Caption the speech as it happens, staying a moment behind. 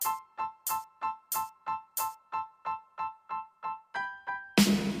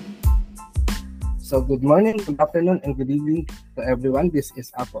So good morning, good afternoon, and good evening to everyone. This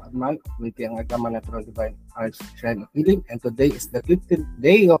is Apo Adman with the Agama Natural Divine Arts Shrine of Healing, and today is the 15th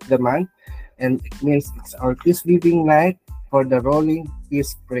day of the month, and it means it's our Peace Living Night for the Rolling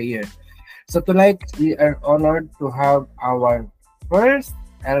Peace Prayer. So tonight we are honored to have our first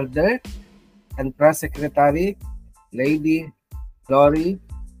elder and press secretary, Lady Lori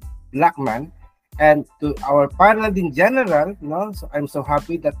Blackman, and to our Paladin General, so I'm so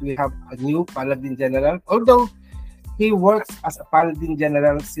happy that we have a new Paladin General, although he works as a Paladin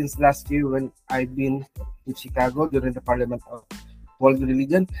General since last year when I've been in Chicago during the Parliament of World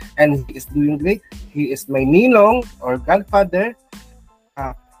Religion, and he is doing great. He is my ninong or godfather,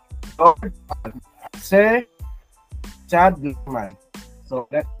 Lord, Sir Chad Blackman. So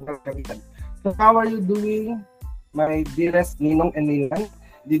let's welcome him. So how are you doing, my dearest ninong and ninang?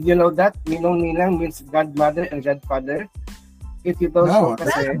 Did you know that ninong ninang means godmother and godfather? If you don't know,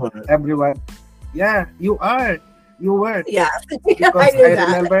 kasi everyone, yeah, you were. Yeah, because I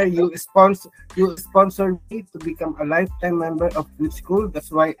remember you sponsored me to become a lifetime member of which school. That's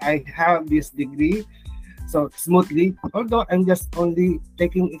why I have this degree so smoothly. Although I'm just only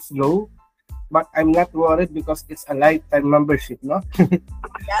taking it slow, but I'm not worried because it's a lifetime membership, no?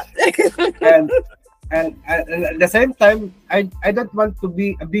 And at the same time, I don't want to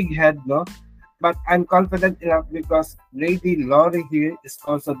be a big head, no? But I'm confident enough because Lady Lori here is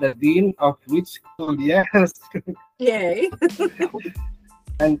also the dean of which school, yes. Yay.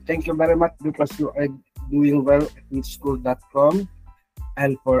 And thank you very much because you are doing well at whichschool.com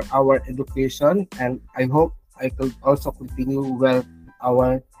and for our education. And I hope I could also continue well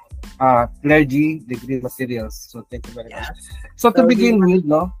our clergy degree materials. So thank you very much. So to begin with,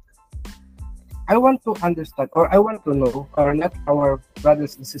 I want to understand, or I want to know, or let our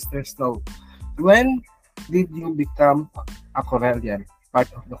brothers and sisters know, when did you become a Correllian,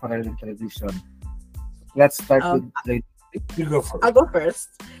 part of the Correllian tradition? Let's start with Lady. You go first. I'll go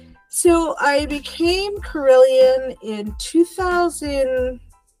first. So I became Correllian in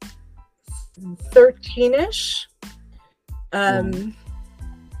 2013-ish.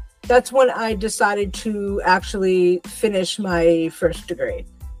 That's when I decided to actually finish my first degree.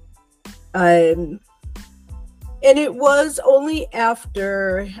 And it was only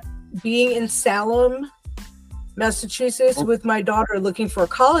after being in Salem, Massachusetts with my daughter looking for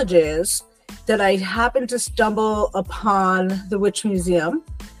colleges that I happened to stumble upon the Witch Museum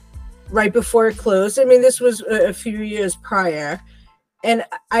right before it closed. I mean, this was a few years prior. And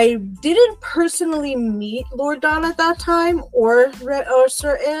I didn't personally meet Lord Don at that time or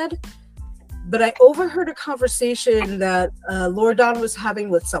Sir Ed, but I overheard a conversation that Lord Don was having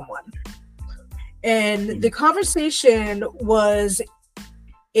with someone. And the conversation was,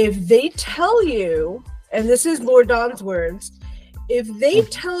 if they tell you, and this is Lord Don's words, if they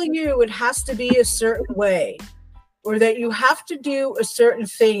tell you it has to be a certain way, or that you have to do a certain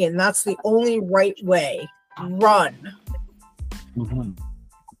thing and that's the only right way, run.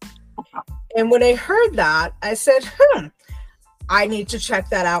 And when I heard that, I said, I need to check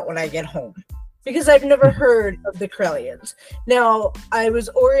that out when I get home. Because I've never heard of the Correllians. Now, I was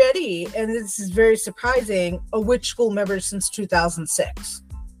already, and this is very surprising, a witch school member since 2006.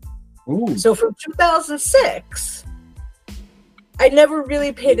 Ooh. So from 2006, I never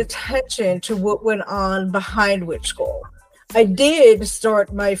really paid attention to what went on behind witch school. I did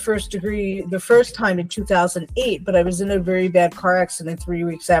start my first degree the first time in 2008, but I was in a very bad car accident 3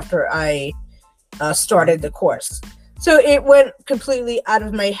 weeks after I started the course. So it went completely out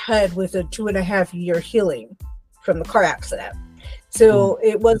of my head with a 2.5-year healing from the car accident. So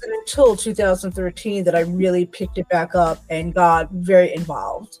it wasn't until 2013 that I really picked it back up and got very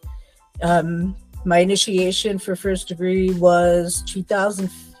involved. My initiation for first degree was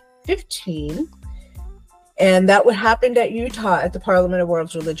 2015, and that would happen at Utah at the Parliament of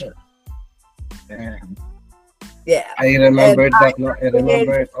World Religion. Yeah. I remember that. I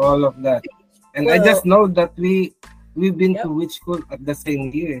remember all of that. And I just know that we've been to witch school at the same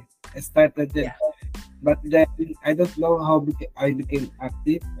year. I started it, but then I don't know how I became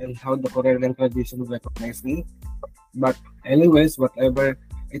active and how the Correllian tradition recognized me. But anyways, whatever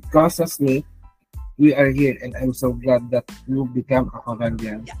it causes me, we are here, and I'm so glad that you become a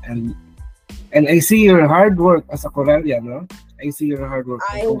Correllian. And I see your hard work as a Correllian, no? I see your hard work.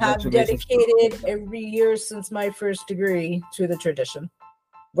 I have dedicated every year since my first degree to the tradition,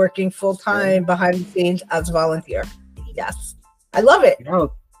 working full-time behind the scenes as a volunteer. Yes, I love it.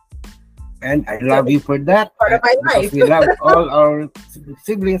 And I love you for that. Part of my life. We love all our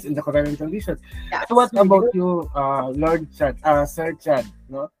siblings in the Correllian tradition. Yes, so what about you, Lord Chad, Sir Chad?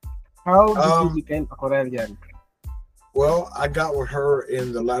 No? How did you become a Correllian? Well, I got with her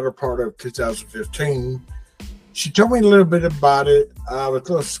in the latter part of 2015. She told me a little bit about it. I was a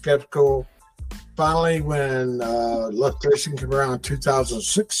little skeptical. Finally, when illustration came around in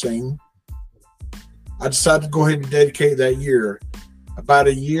 2016, I decided to go ahead and dedicate that year. About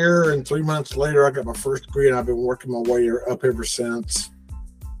a year and 3 months later, I got my first degree, and I've been working my way up ever since.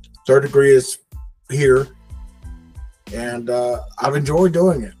 Third degree is here, and I've enjoyed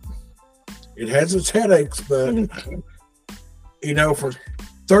doing it. It has its headaches, but for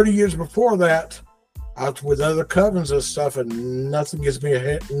 30 years before that, I was with other covens and stuff, and nothing gives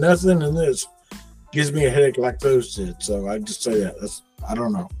me nothing in this gives me a headache like those did. So I just say that. I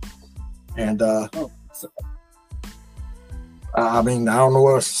don't know. And I mean, I don't know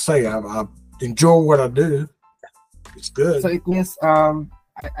what else to say. I enjoy what I do. It's good. So it means I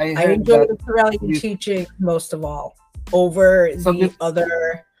enjoy the Correllian teaching most of all over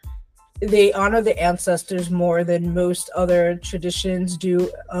other. They honor the ancestors more than most other traditions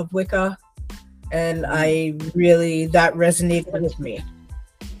do of Wicca, and that resonated with me.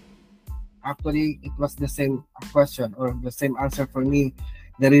 Actually, it was the same question or the same answer for me.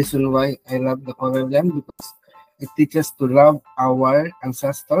 The reason why I love the Correllian, because it teaches to love our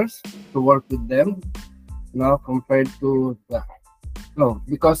ancestors, to work with them, compared to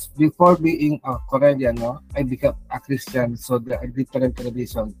because before being a Correllian, I became a Christian, so there are different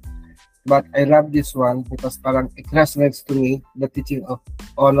traditions. But I love this one because parang it resonates to me, the teaching of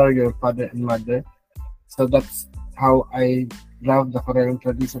honor your father and mother. So that's how I love the Correllian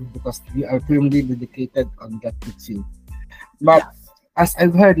tradition, because we are firmly dedicated on that teaching. But as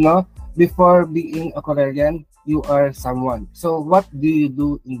I've heard, before being a Correllian, you are someone. So what do you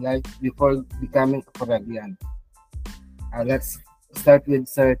do in life before becoming a Correllian? Let's start with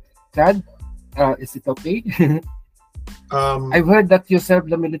Sir Chad. Is it okay? I've heard that you served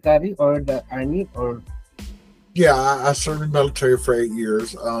the military or the army, or yeah, I served in the military for 8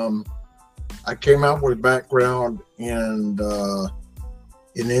 years. I came out with a background in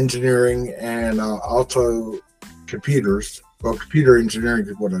engineering and also computers. Well, computer engineering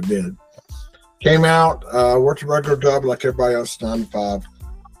is what I did. Came out, worked a regular job like everybody else, 9 to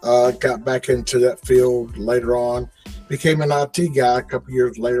 5. Got back into that field later on. Became an IT guy a couple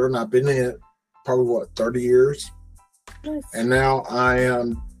years later, and I've been in it probably 30 years. Nice. And now I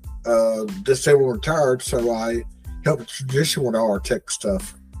am disabled retired, so I help the tradition with all our tech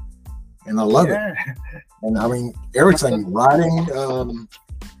stuff, and I love it. And I mean everything, writing,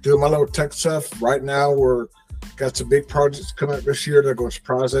 doing my little tech stuff. Right now we're got some big projects coming up this year that are going to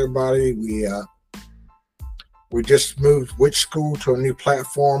surprise everybody. We just moved Witch School to a new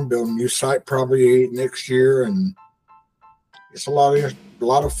platform, build a new site probably next year, and it's a lot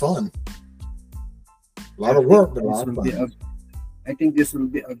of fun. A lot of work, but a lot of fun. I think this will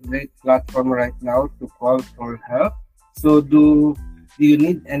be a great platform right now to call for help. So do you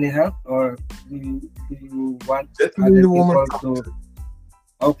need any help, or do you want other people to?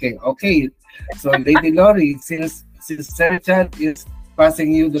 Okay. So Lady Lori, since Sir Chad is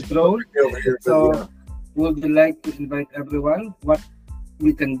passing you the throne, so would you like to invite everyone what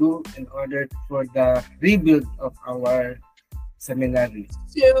we can do in order for the rebuild of our seminary?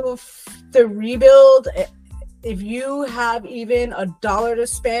 So the rebuild, if you have even $1 to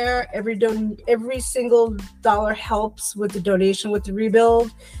spare, every single dollar helps with the donation with the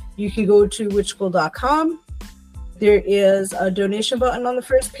rebuild. You can go to witchschool.com. There is a donation button on the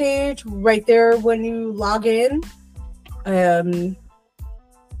first page right there when you log in. And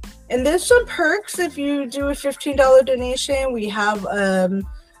there's some perks if you do a $15 donation. We have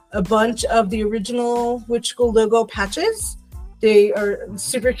a bunch of the original Witch School logo patches. They are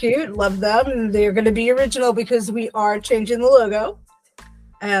super cute. Love them. And they're going to be original because we are changing the logo.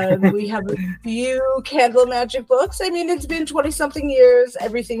 And we have a few Candle Magic books. I mean, it's been 20-something years.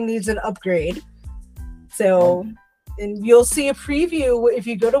 Everything needs an upgrade. So, and you'll see a preview if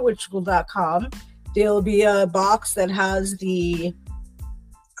you go to witchschool.com. There'll be a box that has the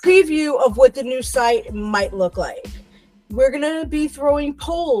preview of what the new site might look like. We're going to be throwing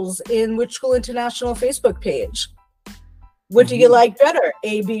polls in Witch School International Facebook page. What do you like better,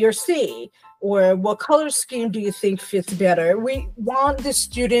 A, B, or C? Or what color scheme do you think fits better? We want the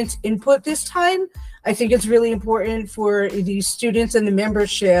students' input this time. I think it's really important for the students and the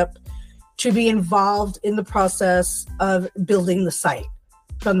membership to be involved in the process of building the site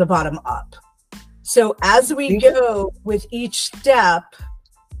from the bottom up. So as we go with each step,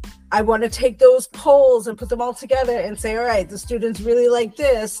 I want to take those polls and put them all together and say, all right, the students really like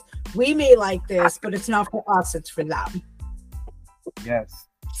this. We may like this, but it's not for us, it's for them. Yes.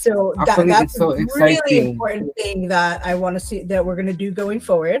 So that's a really important thing that I want to see that we're going to do going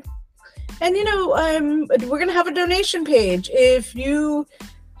forward. And we're gonna have a donation page. If you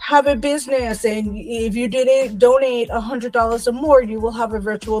have a business and if you donate $100 or more, you will have a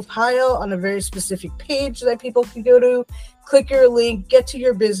virtual tile on a very specific page that people can go to, click your link, get to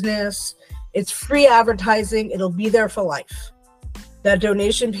your business. It's free advertising. It'll be there for life. That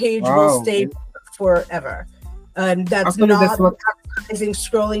donation page will stay forever. And that's not an advertising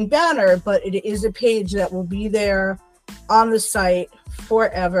scrolling banner, but it is a page that will be there on the site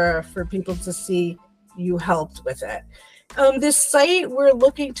forever for people to see you helped with it. This site we're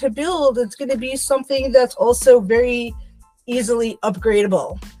looking to build, it's going to be something that's also very easily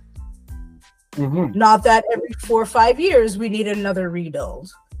upgradable. Mm-hmm. Not that every 4 or 5 years we need another rebuild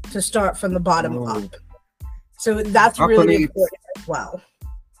to start from the bottom up. So that's really important as well.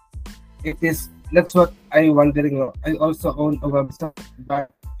 It is. That's what I'm wondering. I also own a website, but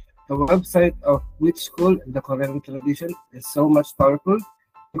the website of which school in the Correllian tradition is so much powerful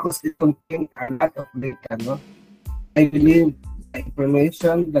because it contains a lot of data. No? I believe the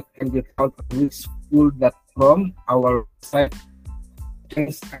information that can be found on whichschool.com, our website,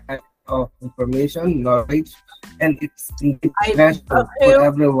 contains a lot of information, knowledge, and it's indeed treasure for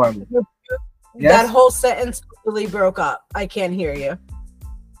everyone. Yes? That whole sentence really broke up. I can't hear you.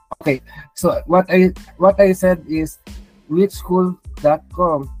 Okay, so what I said is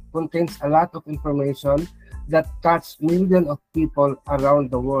whichschool.com contains a lot of information that touch millions of people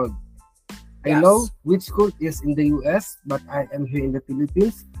around the world. Yes. I know which school is in the US, but I am here in the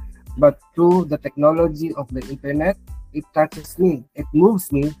Philippines. But through the technology of the internet, it touches me, it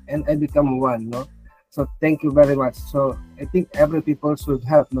moves me, and I become one. No, so thank you very much. So I think every people should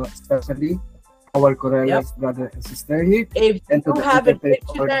help, no, especially our Correllian brother and sister here. If and you have an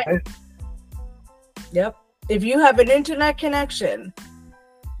internet, if you have an internet connection,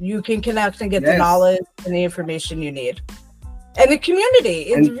 you can connect and get the knowledge and the information you need. And the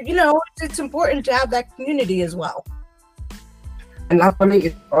community, it's important to have that community as well. And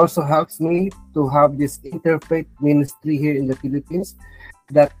actually, it also helps me to have this interfaith ministry here in the Philippines,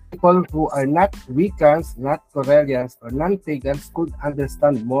 that people who are not Wiccans, not Correllians, or non-pagans could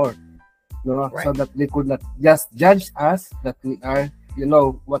understand more, so that they could not just judge us that we are,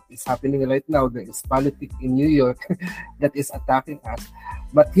 what is happening right now. There is politics in New York that is attacking us.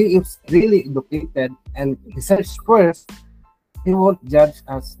 But he is really educated and research first. He won't judge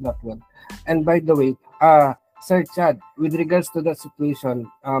us that well. And by the way, Sir Chad, with regards to that situation,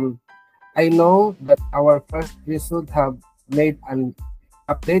 I know that our first priesthood have made an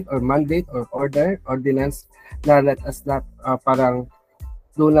update or mandate or ordinance na let us not parang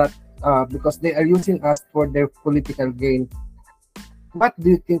do not because they are using us for their political gain. What do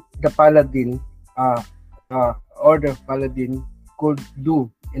you think the Palladin, Order of Palladin could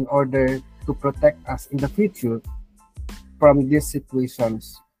do in order to protect us in the future from these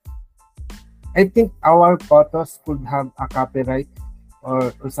situations? I think our photos could have a copyright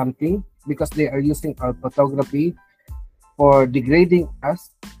or something because they are using our photography for degrading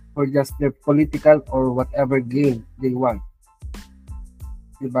us for just their political or whatever gain they want.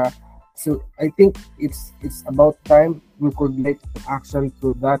 Diba? So I think it's about time we could make an action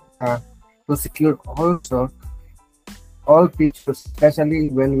to that to secure also all pictures, especially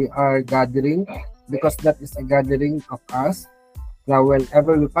when we are gathering, because that is a gathering of us. Now,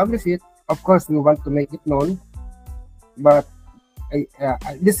 whenever we publish it, of course, we want to make it known, but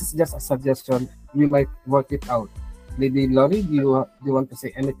this is just a suggestion. We might work it out. Lady Lori, do you want to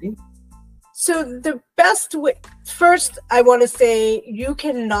say anything? So the best way, first, I want to say you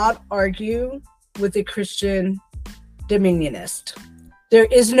cannot argue with a Christian dominionist. There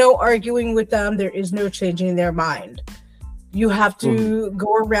is no arguing with them. There is no changing their mind. You have to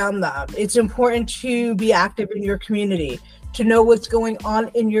go around them. It's important to be active in your community, to know what's going on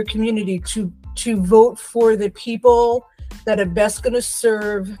in your community, to vote for the people that are best going to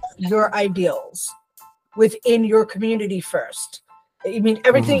serve your ideals within your community first. I mean,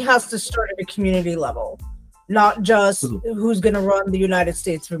 everything has to start at a community level, not just who's going to run the United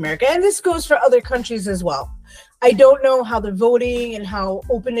States of America. And this goes for other countries as well. I don't know how the voting and how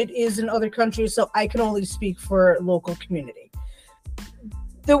open it is in other countries, so I can only speak for local community.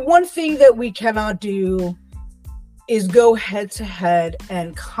 The one thing that we cannot do is go head to head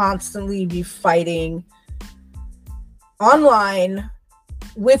and constantly be fighting online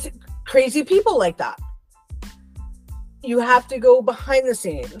with crazy people like that. You have to go behind the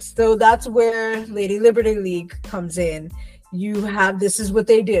scenes. So that's where Lady Liberty League comes in. You have, this is what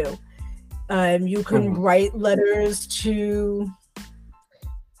they do. You can write letters to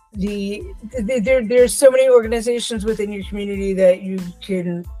there's so many organizations within your community that you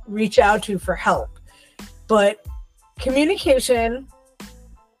can reach out to for help. But communication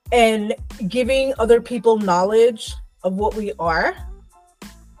and giving other people knowledge of what we are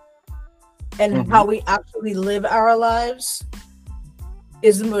and how we actually live our lives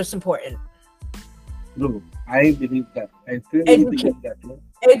is the most important. No, I believe that. I truly believe that. No?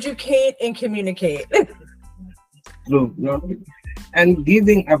 Educate and communicate. True. No? And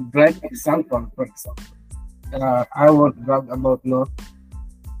giving a bright example, for example. I won't brag about no.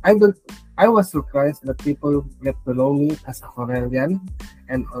 I was surprised that people get to know me as a Correllian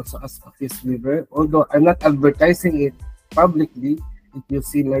and also as a peace giver. Although I'm not advertising it publicly, if you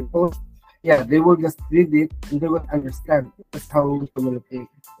see my post, yeah, they will just read it and they will understand. That's how we communicate.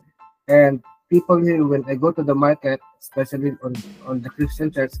 And people here, when I go to the market, especially on the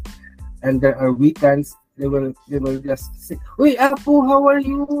Christian church, and there are weekends, they will just say, "Hey, Apu, how are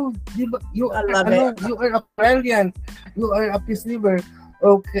you? You I love it. You are a Correllian. You are a peace giver.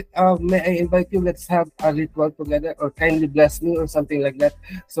 Okay, may I invite you? Let's have a ritual together, or kindly bless me, or something like that."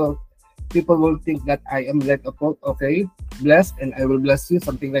 So people will think that I am like a pope. Okay, bless, and I will bless you,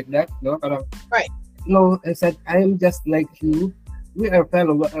 something like that. No, right? No, I said I am just like you. We are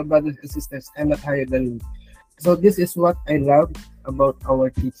fellow, we are brothers and sisters. I'm not higher than you. So this is what I love about our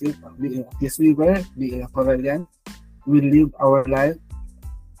teaching, being a peace giver, being a Correllian. We live our life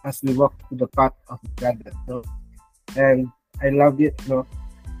as we walk to the path of God. No? And I loved it. No?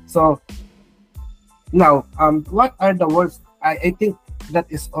 So now, what are the words? I think that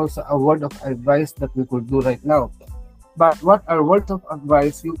is also a word of advice that we could do right now. But what are words of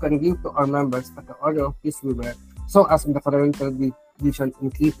advice you can give to our members at the Order of Peace Giver, so as in the Correllian tradition in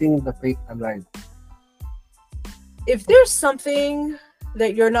keeping the faith alive? If there's something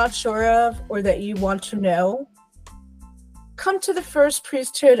that you're not sure of or that you want to know, come to the first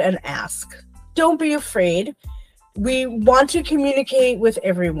priesthood and ask. Don't be afraid. We want to communicate with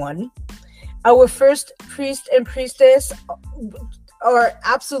everyone. Our first priest and priestess are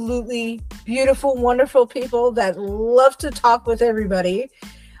absolutely beautiful, wonderful people that love to talk with everybody.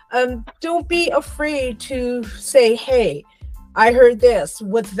 Don't be afraid to say, "Hey, I heard this.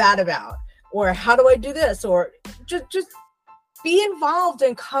 What's that about?" Or "How do I do this?" Or just be involved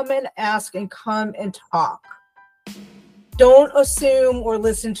and come and ask and come and talk. Don't assume or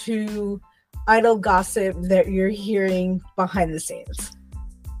listen to idle gossip that you're hearing behind the scenes.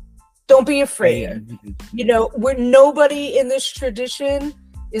 Don't be afraid. You know, nobody in this tradition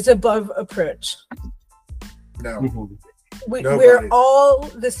is above approach. No. We're all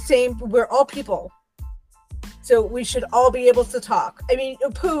the same. We're all people. So we should all be able to talk. I mean,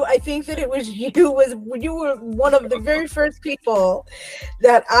 Pooh, I think that it was you were one of the very first people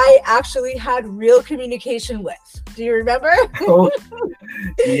that I actually had real communication with. Do you remember? Oh,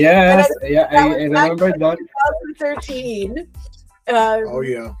 yes. I remember that. 2013. Oh,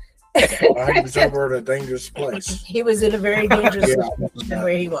 yeah. I was over at a dangerous place. He was in a very dangerous situation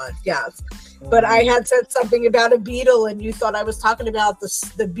where he was, yes. But I had said something about a beetle, and you thought I was talking about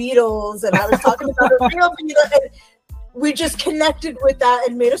the Beatles, and I was talking about a real beetle, and we just connected with that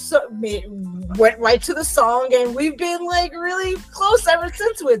and went right to the song, and we've been like really close ever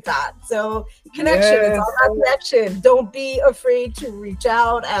since with that. So connection, it's all about connection. Don't be afraid to reach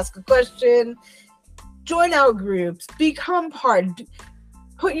out, ask a question, join our groups, become part.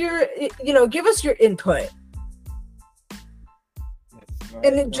 Put your, give us your input.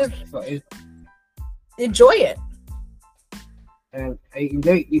 And then just enjoy it. And I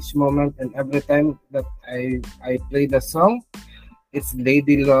enjoy each moment, and every time that I play the song, it's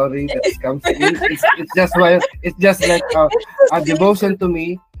Lady Lori that comes in. It's just like a devotion to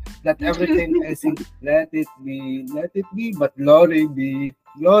me, that every time I sing, let it be, but Lori be.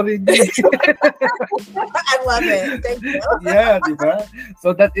 Glory be. I love it. Thank you. Yeah, diba?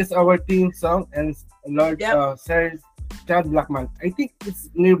 So that is our theme song, and Lord Sir Chad Blackman. I think it's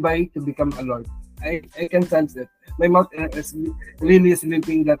nearby to become a Lord. I can sense it. My mouth is really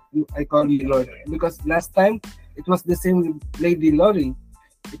sleeping that I call you Lord, because last time it was the same with Lady Lori.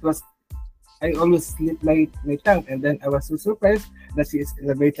 It was, I always slip my tongue, and then I was so surprised that she is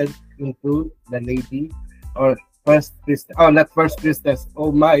elevated into the lady, or first priestess. Oh, not first priestess.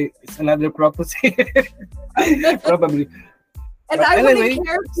 Oh my, it's another prophecy. Probably. And I wouldn't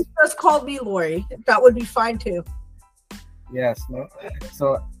care if you just called me Lori. That would be fine too. Yes. No.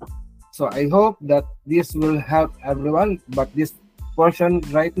 So I hope that this will help everyone. But this portion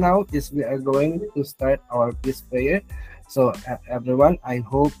right now is we are going to start our peace prayer. So everyone, I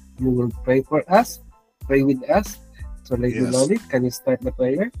hope you will pray for us. Pray with us. So Lady Lori, can you start the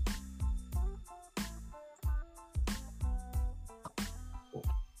prayer?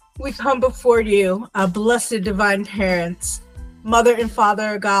 We come before you, our blessed divine parents, Mother and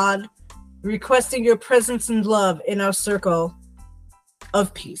Father God, requesting your presence and love in our circle.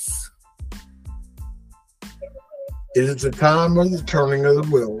 of peace. It is the time of the turning of the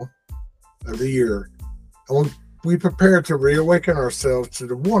wheel of the year, and we prepare to reawaken ourselves to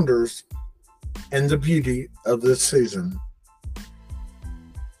the wonders and the beauty of this season.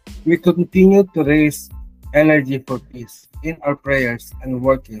 We continue to raise energy for peace in our prayers and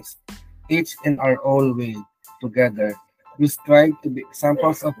workings, each in our own way. Together, we strive to be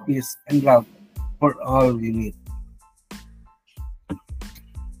examples of peace and love for all we meet.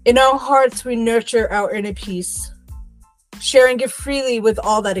 In our hearts, we nurture our inner peace, sharing it freely with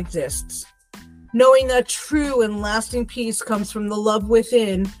all that exists, knowing that true and lasting peace comes from the love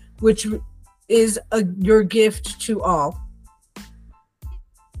within, which is your gift to all.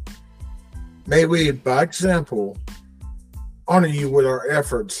 May we, by example, honor you with our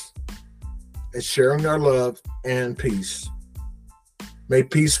efforts at sharing our love and peace. May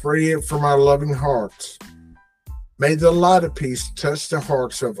peace radiate from our loving hearts. May the light of peace touch the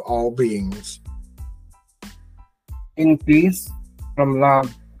hearts of all beings. In peace, from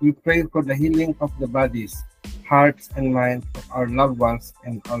love, we pray for the healing of the bodies, hearts, and minds of our loved ones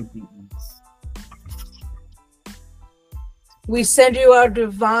and all beings. We send you our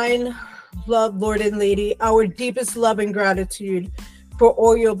divine love, Lord and Lady, our deepest love and gratitude for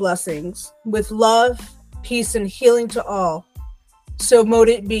all your blessings, with love, peace, and healing to all. So mote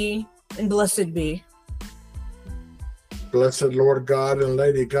it be, and blessed be. Blessed Lord God and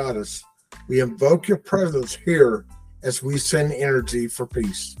Lady Goddess, we invoke your presence here as we send energy for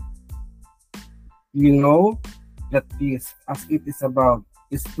peace. We know that peace, as it is above,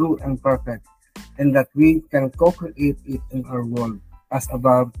 is true and perfect, and that we can co-create it in our world, as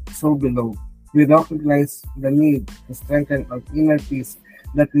above, so below. We recognize the need to strengthen our inner peace,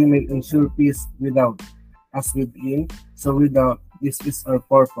 that we may ensure peace without, as within, so without. This is our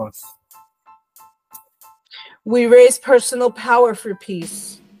purpose. We raise personal power for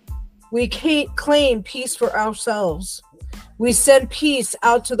peace. We claim peace for ourselves. We send peace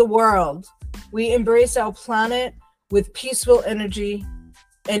out to the world. We embrace our planet with peaceful energy,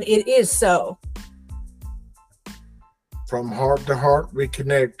 and it is so. From heart to heart, we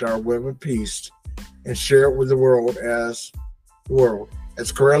connect our web of peace and share it with the world as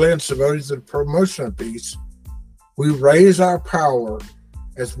Correllians devoted to the promotion of peace. We raise our power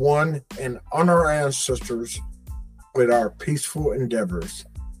as one and honor our ancestors with our peaceful endeavors.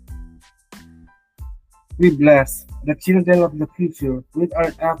 We bless the children of the future with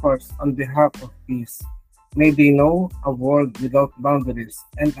our efforts on behalf of peace. May they know a world without boundaries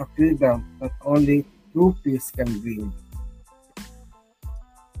and a freedom that only true peace can bring.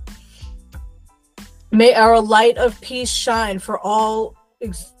 May our light of peace shine for all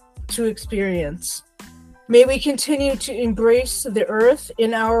to experience. May we continue to embrace the earth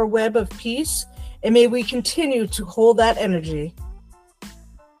in our web of peace, and may we continue to hold that energy.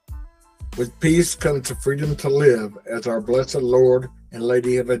 With peace comes the freedom to live as our blessed Lord and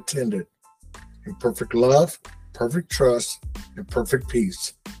Lady have intended, in perfect love, perfect trust, and perfect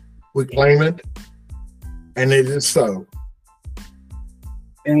peace. We claim it, and it is so.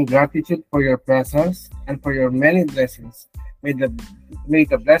 In gratitude for your presence and for your many blessings, may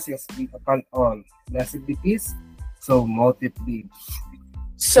the blessings be upon all. Blessed be peace, so mote it be.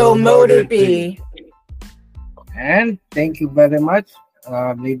 So mote it be. And thank you very much,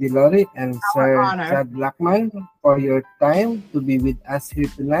 Lady Lori and Sir honor. Chad Blackman, for your time to be with us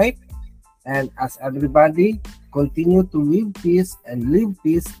here tonight. And as everybody, continue to live peace and live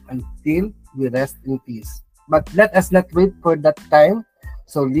peace until we rest in peace. But let us not wait for that time.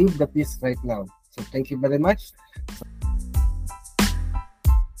 So live the peace right now. So thank you very much.